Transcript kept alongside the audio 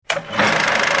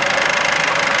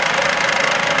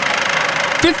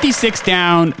56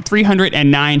 down,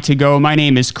 309 to go. My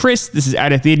name is Chris. This is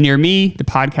At a Theater Near Me, the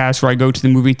podcast where I go to the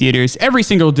movie theaters every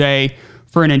single day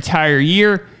for an entire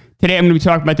year. Today I'm going to be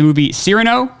talking about the movie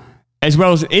Cyrano, as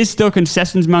well as it is still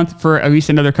Concessions month for at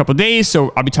least another couple days,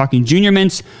 so I'll be talking Junior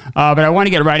Mints. But I want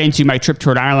to get right into my trip to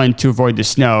Rhode Island to avoid the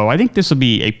snow. I think this will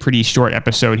be a pretty short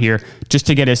episode here, just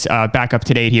to get us back up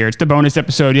to date here. It's the bonus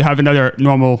episode. You'll have another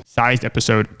normal-sized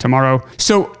episode tomorrow.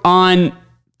 So on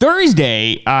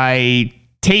Thursday, I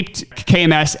taped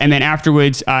KMS, and then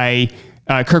afterwards,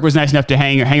 Kirk was nice enough to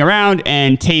hang around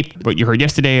and tape what you heard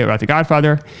yesterday about The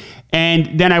Godfather.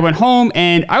 And then I went home,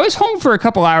 and I was home for a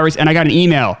couple hours, and I got an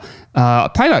email,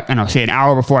 probably about, an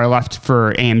hour before I left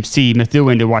for AMC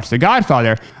Methuen to watch The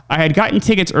Godfather. I had gotten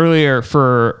tickets earlier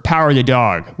for Power the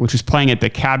Dog, which was playing at the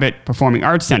Cabot Performing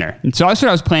Arts Center. And so that's what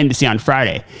I was planning to see on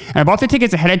Friday. And I bought the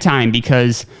tickets ahead of time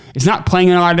because it's not playing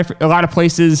in a lot of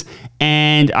places,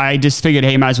 and I just figured,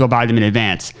 hey, might as well buy them in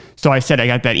advance. So I said I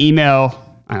got that email,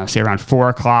 say around 4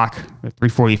 o'clock,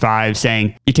 3:45,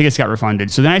 saying your tickets got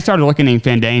refunded. So then I started looking in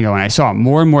Fandango, and I saw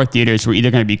more and more theaters were either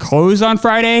going to be closed on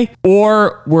Friday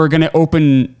or were going to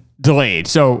open delayed.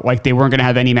 So like they weren't going to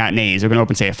have any matinees. They're going to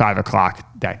open, say, at 5 o'clock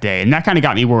that day. And that kind of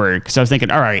got me worried because I was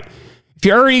thinking, all right, if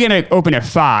you're already going to open at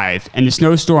 5 and the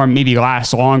snowstorm maybe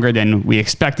lasts longer than we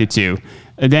expect it to,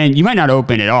 then you might not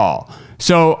open at all.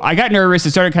 So I got nervous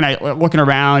and started kind of looking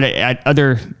around at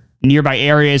other nearby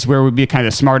areas where would be kind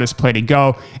of the smartest play to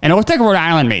go. And it looked like Rhode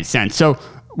Island made sense. So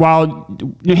while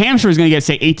New Hampshire was going to get,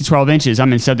 say, 8 to 12 inches,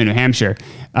 I'm in southern New Hampshire.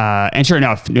 And sure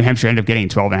enough, New Hampshire ended up getting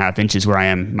 12 and a half inches where I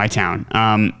am, my town.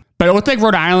 But it looked like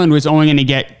Rhode Island was only going to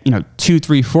get, 2,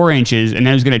 3, 4 inches, and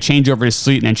then it was going to change over to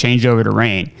sleet and then change over to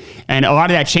rain. And a lot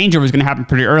of that changeover was going to happen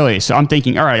pretty early. So I'm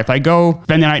thinking, all right, if I go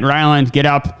spend the night in Rhode Island, get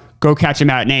up, go catch a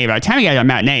matinee, by the time I get a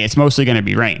matinee, it's mostly going to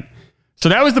be rain. So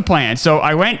that was the plan. So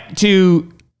I went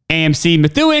to AMC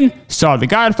Methuen, saw The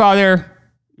Godfather,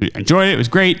 enjoyed it, it was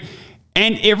great.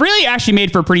 And it really actually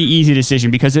made for a pretty easy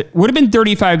decision because it would have been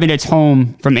 35 minutes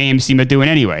home from AMC Methuen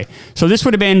anyway. So this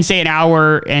would have been, say, an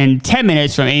hour and 10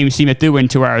 minutes from AMC Methuen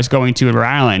to where I was going to in Rhode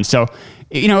Island. So,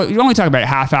 you only talk about a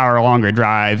half hour longer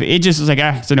drive. It just was like,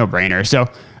 it's a no-brainer. So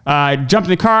jumped in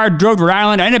the car, drove to Rhode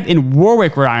Island. I ended up in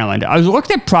Warwick, Rhode Island. I was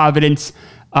looking at Providence,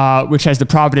 which has the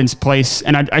Providence place,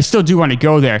 and I still do want to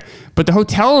go there. But the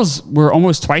hotels were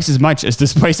almost twice as much as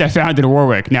this place I found in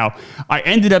Warwick. Now, I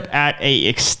ended up at a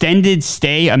Extended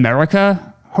Stay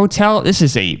America hotel. This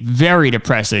is a very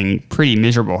depressing, pretty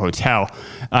miserable hotel.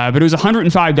 But it was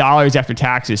 $105 after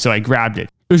taxes, so I grabbed it.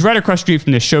 It was right across the street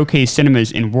from the Showcase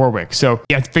Cinemas in Warwick. So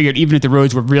I figured even if the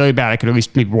roads were really bad, I could at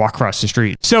least maybe walk across the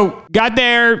street. So got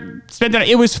there, spent that.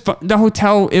 It was the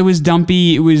hotel. It was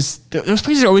dumpy. Those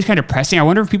places are always kind of depressing. I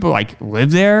wonder if people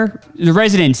live there. The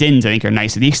Residence Inns, I think, are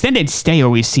nice. The extended stay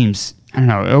always seems, I don't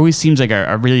know, it always seems like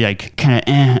a really kind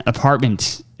of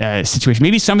apartment situation.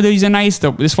 Maybe some of these are nice,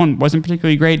 though this one wasn't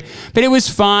particularly great, but it was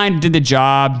fine, did the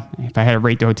job. If I had to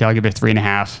rate the hotel, I'd give it a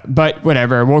 3.5, but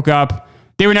whatever. I woke up.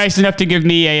 They were nice enough to give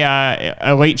me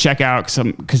a late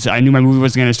checkout because I knew my movie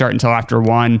wasn't going to start until after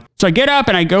 1. So I get up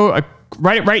and I go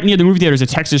right near the movie theater is a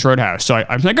Texas Roadhouse. So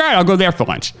I was like, all right, I'll go there for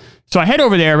lunch. So I head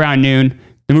over there around noon.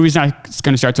 The movie's not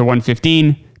going to start till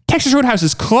 1:15. Texas Roadhouse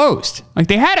is closed.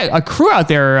 They had a crew out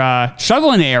there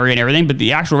shoveling the area and everything, but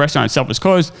the actual restaurant itself was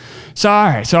closed. So all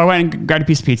right, so I went and got a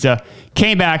piece of pizza,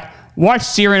 came back, watched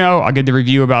Cyrano. I'll get the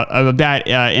review of that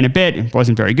in a bit. It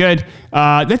wasn't very good.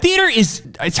 The theater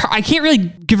I can't really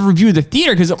give a review of the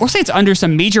theater because it looks like it's under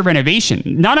some major renovation.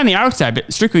 Not on the outside,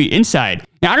 but strictly inside.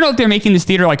 Now, I don't know if they're making this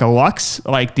theater like a luxe,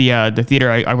 like the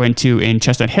theater I went to in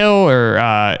Chestnut Hill,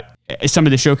 or some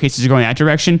of the showcases are going that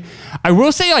direction. I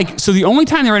will say, so the only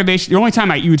time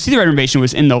you would see the renovation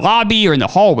was in the lobby or in the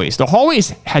hallways. The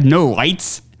hallways had no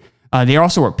lights. They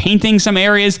also were painting some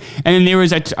areas. And then there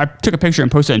was, I took a picture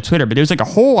and posted it on Twitter, but there was a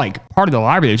whole part of the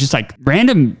library that was just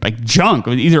random junk. It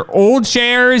was either old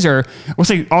chairs or it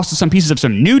was also some pieces of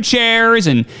some new chairs.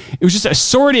 And it was just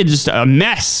assorted, just a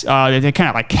mess that they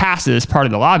kind of cast as part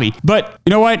of the lobby. But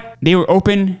you know what? They were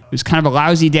open. It was kind of a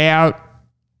lousy day out.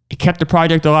 It kept the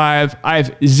project alive. I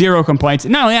have zero complaints.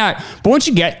 Not only that, but once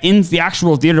you get in the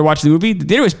actual theater to watch the movie, the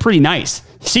theater was pretty nice.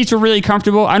 Seats were really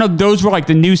comfortable. I know those were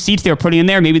the new seats they were putting in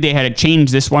there. Maybe they had to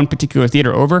change this one particular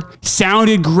theater over.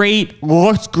 Sounded great,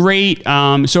 looked great.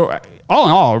 So all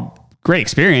in all, great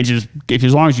experience.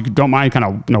 As long as you don't mind kind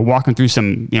of walking through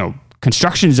some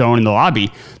construction zone in the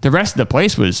lobby. The rest of the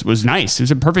place was nice. It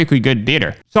was a perfectly good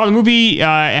theater. Saw the movie,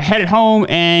 headed home,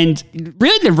 and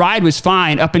really the ride was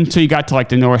fine up until you got to like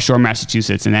the North Shore,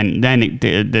 Massachusetts, and then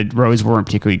the roads weren't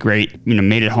particularly great.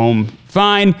 Made it home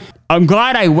fine. I'm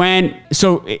glad I went.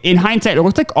 So in hindsight, it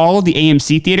looked like all of the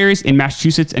AMC theaters in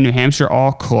Massachusetts and New Hampshire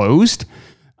all closed.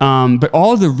 But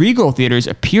all of the Regal theaters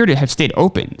appear to have stayed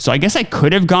open. So I guess I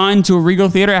could have gone to a Regal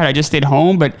theater had I just stayed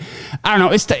home. But I don't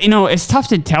know. It's tough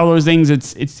to tell those things.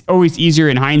 It's always easier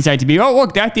in hindsight to be, oh,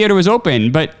 look, that theater was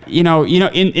open. But in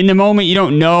the moment you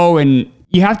don't know, and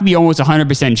you have to be almost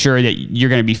 100% sure that you're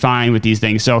going to be fine with these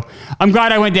things. So I'm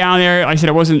glad I went down there. Like I said,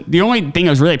 it wasn't the only thing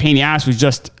that was really a pain in the ass was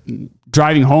just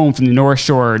driving home from the North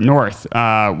Shore north.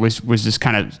 Was just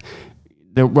kind of,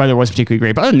 the weather wasn't particularly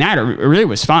great. But other than that, it really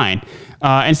was fine.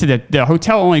 And so the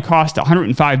hotel only cost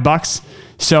 $105.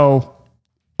 So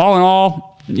all in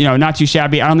all, not too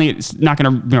shabby. I don't think it's not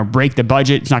going to break the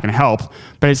budget. It's not going to help.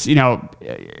 But it's,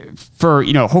 for,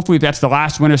 hopefully if that's the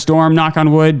last winter storm, knock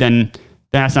on wood, then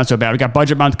that's not so bad. We got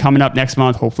budget month coming up next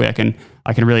month. Hopefully I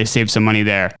can really save some money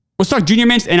there. Let's talk Junior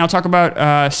Mints, and I'll talk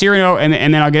about Cyrano, and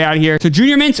then I'll get out of here. So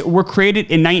Junior Mints were created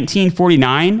in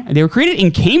 1949. They were created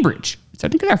in Cambridge. So I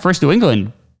think they're our first New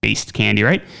England-based candy,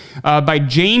 right? By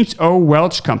James O.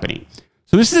 Welch Company.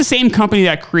 So this is the same company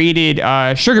that created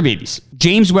Sugar Babies.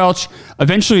 James Welch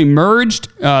eventually merged,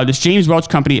 this James Welch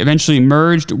Company eventually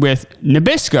merged with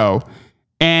Nabisco,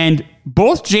 and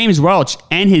both James Welch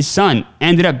and his son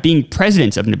ended up being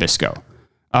presidents of Nabisco.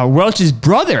 Welch's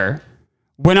brother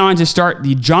went on to start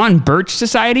the John Birch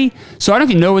Society. So I don't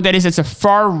know if you know what that is. It's a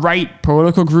far-right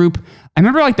political group. I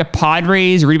remember like the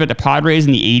Padres, read about the Padres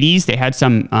in the 80s. They had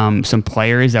some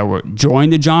players that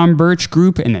joined the John Birch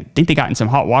group, and I think they got in some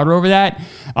hot water over that.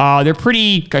 They're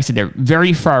pretty, like I said, they're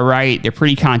very far right. They're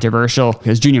pretty controversial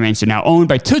because Junior Mints are now owned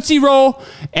by Tootsie Roll.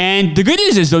 And the good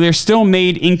news is, though, they're still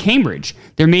made in Cambridge.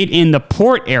 They're made in the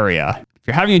Port area. If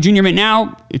you're having a Junior Mint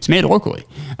now, it's made locally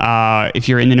if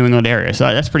you're in the New England area.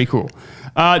 So that's pretty cool.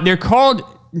 They're called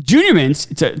Junior Mints.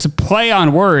 It's a play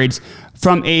on words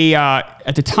from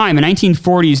at the time, a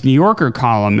 1940s New Yorker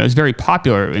column that was very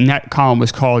popular, and that column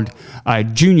was called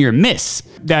Junior Miss.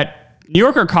 That New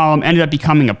Yorker column ended up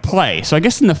becoming a play. So I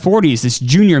guess in the 40s, this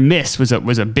Junior Miss was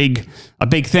a big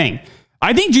thing.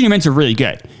 I think Junior Mints are really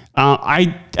good.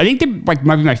 I think they might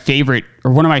be my favorite,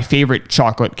 or one of my favorite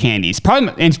chocolate candies.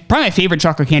 Probably my favorite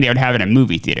chocolate candy I would have in a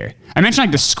movie theater. I mentioned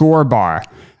like the Score bar.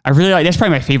 I really like, that's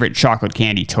probably my favorite chocolate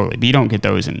candy, totally. But you don't get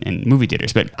those in movie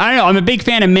theaters. But I don't know, I'm a big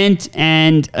fan of mint,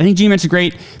 and I think Junior Mints are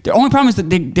great. The only problem is that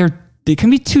they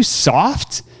can be too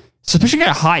soft. So especially on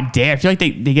a hot day, I feel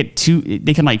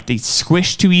like they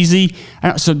squish too easy.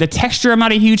 So the texture I'm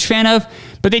not a huge fan of,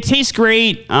 but they taste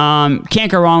great.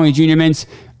 Can't go wrong with Junior Mints.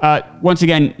 Once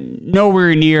again,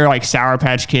 nowhere near like Sour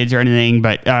Patch Kids or anything,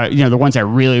 but the ones I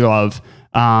really love.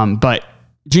 But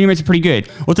Junior Mints are pretty good.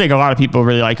 We'll take a lot of people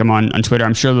really like them on Twitter.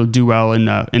 I'm sure they'll do well in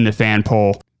the fan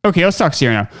poll. Okay, let's talk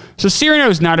Cyrano. So Cyrano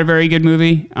is not a very good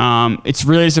movie. It's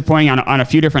really disappointing on a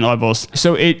few different levels.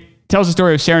 So it tells the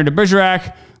story of Cyrano de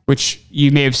Bergerac, which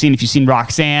you may have seen if you've seen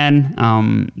Roxanne.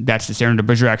 That's the Cyrano de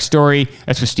Bergerac story.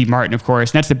 That's with Steve Martin, of course.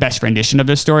 And that's the best rendition of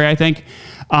this story, I think.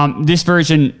 This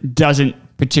version doesn't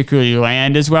particularly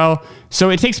land as well. So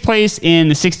it takes place in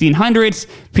the 1600s.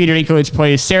 Peter Dinklage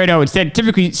plays Cyrano. Instead,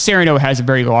 typically Cyrano has a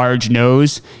very large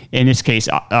nose. In this case,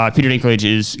 Peter Dinklage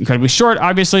is incredibly short,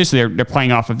 obviously, so they're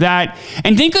playing off of that.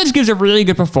 And Dinklage gives a really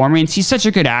good performance. He's such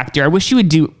a good actor. I wish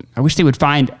they would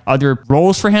find other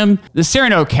roles for him. The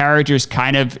Cyrano character is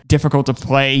kind of difficult to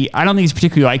play. I don't think he's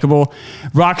particularly likable.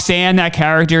 Roxanne, that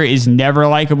character, is never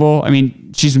likable. I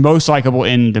mean, she's most likable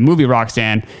in the movie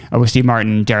Roxanne with Steve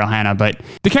Martin and Daryl Hannah, but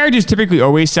the character is typically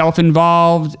always self-involved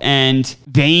and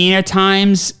vain at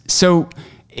times. So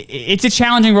it's a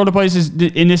challenging role to play.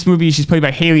 In this movie, she's played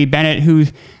by Haley Bennett, who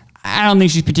I don't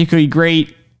think she's particularly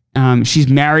great. She's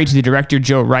married to the director,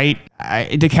 Joe Wright.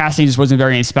 The casting just wasn't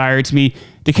very inspired to me.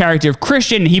 The character of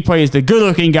Christian, he plays the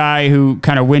good-looking guy who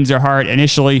kind of wins her heart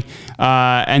initially.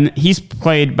 And he's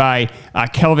played by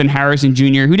Kelvin Harrison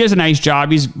Jr., who does a nice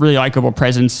job. He's really likable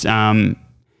presence.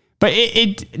 But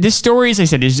this story, as I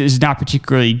said, is not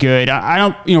particularly good. I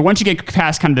don't, once you get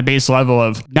past kind of the base level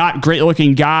of not great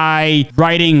looking guy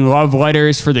writing love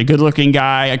letters for the good looking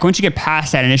guy, like once you get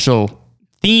past that initial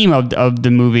theme of the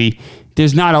movie,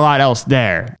 there's not a lot else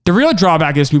there. The real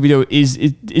drawback of this movie, though, is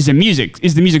the music. So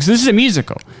this is a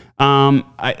musical.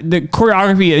 The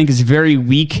choreography, I think, is very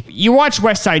weak. You watch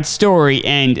West Side Story,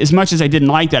 and as much as I didn't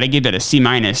like that, I gave that a C-.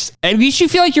 At least you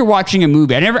feel like you're watching a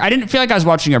movie. I didn't feel like I was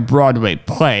watching a Broadway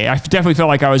play. I definitely felt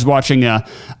like I was watching a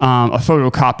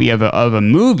photocopy of a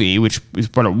movie, which is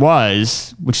what it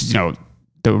was, which is,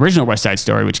 the original West Side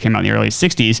Story, which came out in the early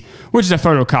 60s, which is a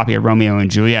photocopy of Romeo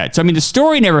and Juliet. So, I mean, the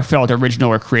story never felt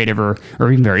original or creative or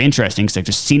even very interesting because I've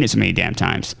just seen it so many damn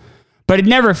times. But it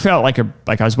never felt like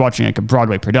I was watching like a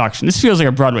Broadway production. This feels like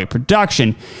a Broadway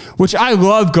production, which I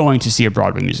love going to see a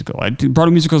Broadway musical.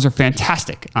 Broadway musicals are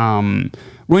fantastic.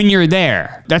 When you're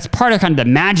there, that's part of kind of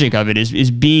the magic of it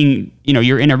is being,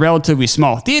 you're in a relatively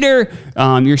small theater.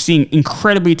 You're seeing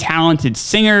incredibly talented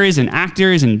singers and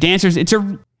actors and dancers.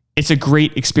 It's a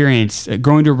great experience.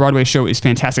 Going to a Broadway show is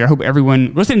fantastic. I hope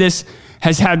everyone listening to this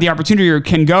has had the opportunity or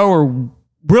can go or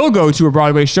will go to a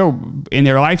Broadway show in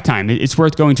their lifetime. It's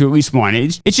worth going to at least one.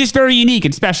 It's just very unique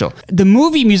and special. The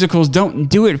movie musicals don't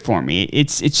do it for me. It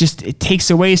takes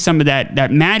away some of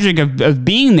that magic of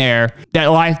being there that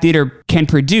live theater can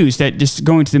produce that just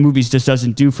going to the movies just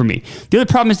doesn't do for me. The other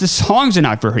problem is the songs are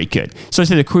not very good. So I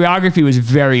said the choreography was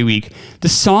very weak. The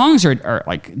songs are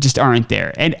like just aren't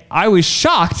there. And I was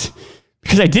shocked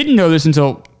because I didn't know this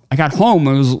until I got home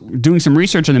and was doing some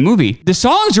research on the movie. The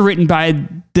songs are written by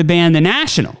the band The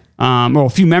National, a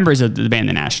few members of the band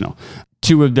The National.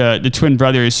 Two of the twin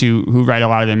brothers who write a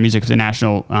lot of their music for The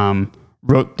National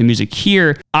wrote the music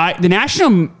here. The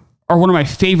National are one of my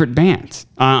favorite bands.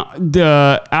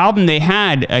 The album they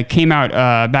had came out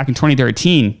back in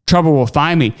 2013, Trouble Will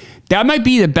Find Me. That might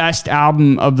be the best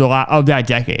album of that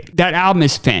decade. That album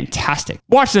is fantastic.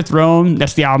 Watch the Throne,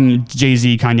 that's the album,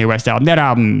 Jay-Z, Kanye West album. That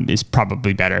album is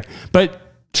probably better. But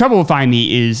Trouble Will Find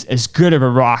Me is as good of a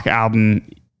rock album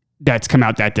that's come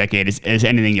out that decade as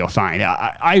anything you'll find.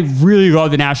 I really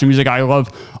love the National music. I love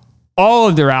all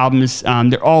of their albums.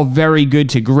 They're all very good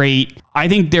to great. I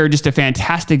think they're just a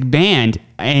fantastic band.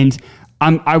 And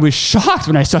I was shocked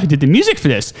when I saw I did the music for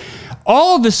this.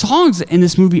 All of the songs in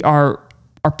this movie are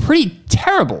pretty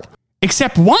terrible,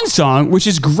 except one song, which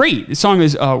is great. The song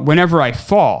is Whenever I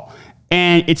Fall.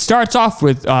 And it starts off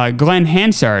with Glenn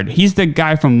Hansard. He's the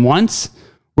guy from Once,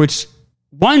 which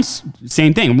Once,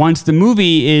 same thing. Once the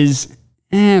movie is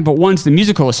but Once the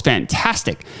musical is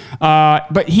fantastic.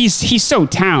 But he's so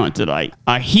talented.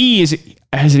 He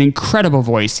has an incredible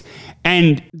voice.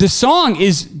 And the song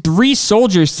is three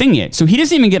soldiers singing it. So he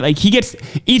doesn't even get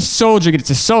each soldier gets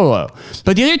a solo.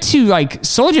 But the other two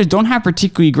soldiers don't have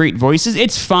particularly great voices.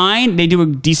 It's fine. They do a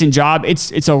decent job.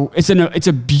 It's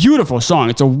a beautiful song.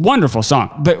 It's a wonderful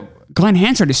song. But Glenn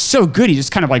Hansard is so good. He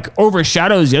just kind of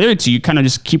overshadows the other two. You kind of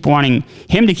just keep wanting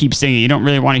him to keep singing. You don't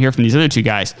really want to hear from these other two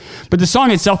guys. But the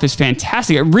song itself is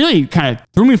fantastic. It really kind of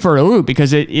threw me for a loop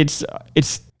because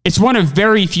it's one of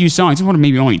very few songs. It's one of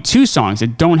maybe only two songs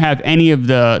that don't have any of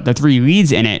the three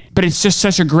leads in it. But it's just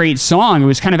such a great song. It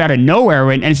was kind of out of nowhere,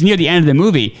 and it's near the end of the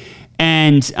movie.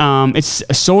 And it's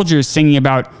soldiers singing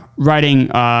about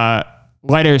writing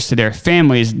letters to their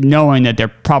families, knowing that they're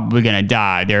probably going to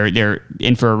die. They're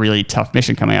in for a really tough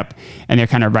mission coming up, and they're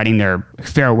kind of writing their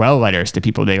farewell letters to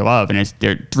people they love.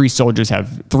 And three soldiers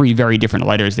have three very different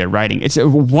letters they're writing. It's a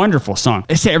wonderful song.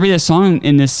 I say every song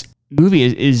in this movie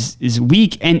is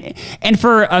weak, and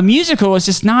for a musical, it's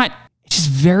just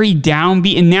very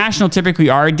downbeat. And National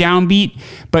typically are downbeat,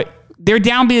 but they're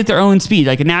downbeat at their own speed.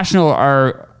 Like a National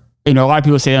are. A lot of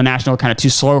people say the National are kind of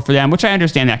too slow for them, which I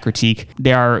understand that critique.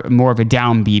 They are more of a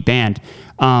downbeat band.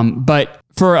 But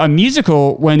for a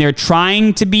musical, when they're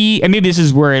trying to be, and maybe this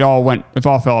is where it all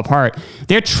fell apart,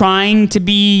 they're trying to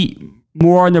be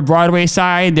more on the Broadway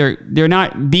side. They're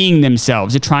not being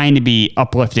themselves. They're trying to be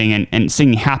uplifting and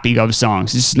singing happy love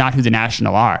songs. It's just not who the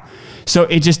National are. So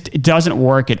it doesn't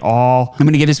work at all. I'm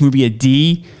going to give this movie a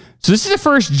D. So this is the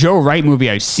first Joe Wright movie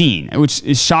I've seen, which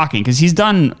is shocking because he's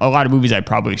done a lot of movies I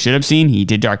probably should have seen. He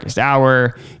did Darkest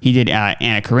Hour. He did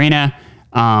Anna Karenina,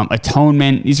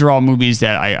 Atonement. These are all movies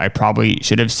that I probably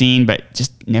should have seen, but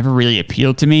just never really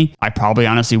appealed to me. I probably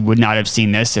honestly would not have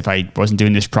seen this if I wasn't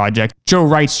doing this project. Joe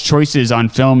Wright's choices on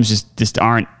films just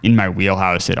aren't in my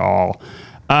wheelhouse at all.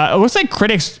 It looks like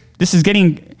critics, this is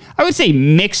getting, I would say,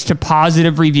 mixed to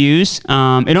positive reviews.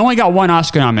 It only got one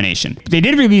Oscar nomination. They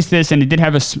did release this, and it did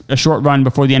have a short run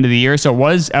before the end of the year, so it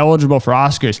was eligible for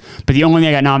Oscars, but the only thing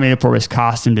I got nominated for was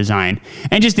costume design,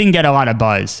 and just didn't get a lot of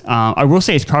buzz. I will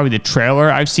say it's probably the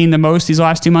trailer I've seen the most these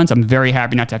last 2 months. I'm very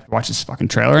happy not to have to watch this fucking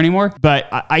trailer anymore, but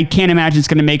I can't imagine it's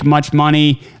going to make much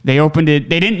money. They opened it.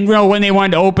 They didn't know when they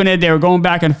wanted to open it. They were going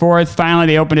back and forth. Finally,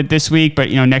 they opened it this week, but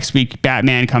next week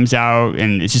Batman comes out,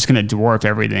 and it's just going to dwarf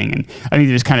everything. And I think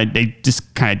they just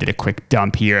kind of did a quick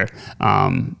dump here.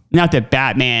 Not that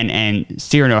Batman and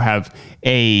Cyrano have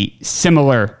a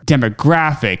similar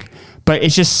demographic, but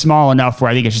it's just small enough where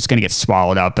I think it's just going to get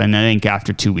swallowed up. And I think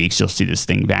after 2 weeks, you'll see this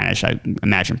thing vanish, I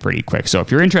imagine, pretty quick. So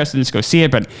if you're interested in this, go see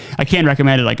it. But I can't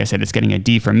recommend it. Like I said, it's getting a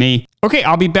D from me. Okay,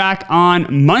 I'll be back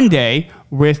on Monday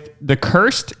with The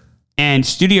Cursed and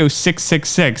Studio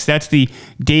 666. That's the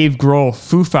Dave Grohl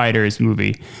Foo Fighters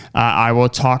movie. I will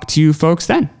talk to you folks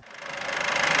then.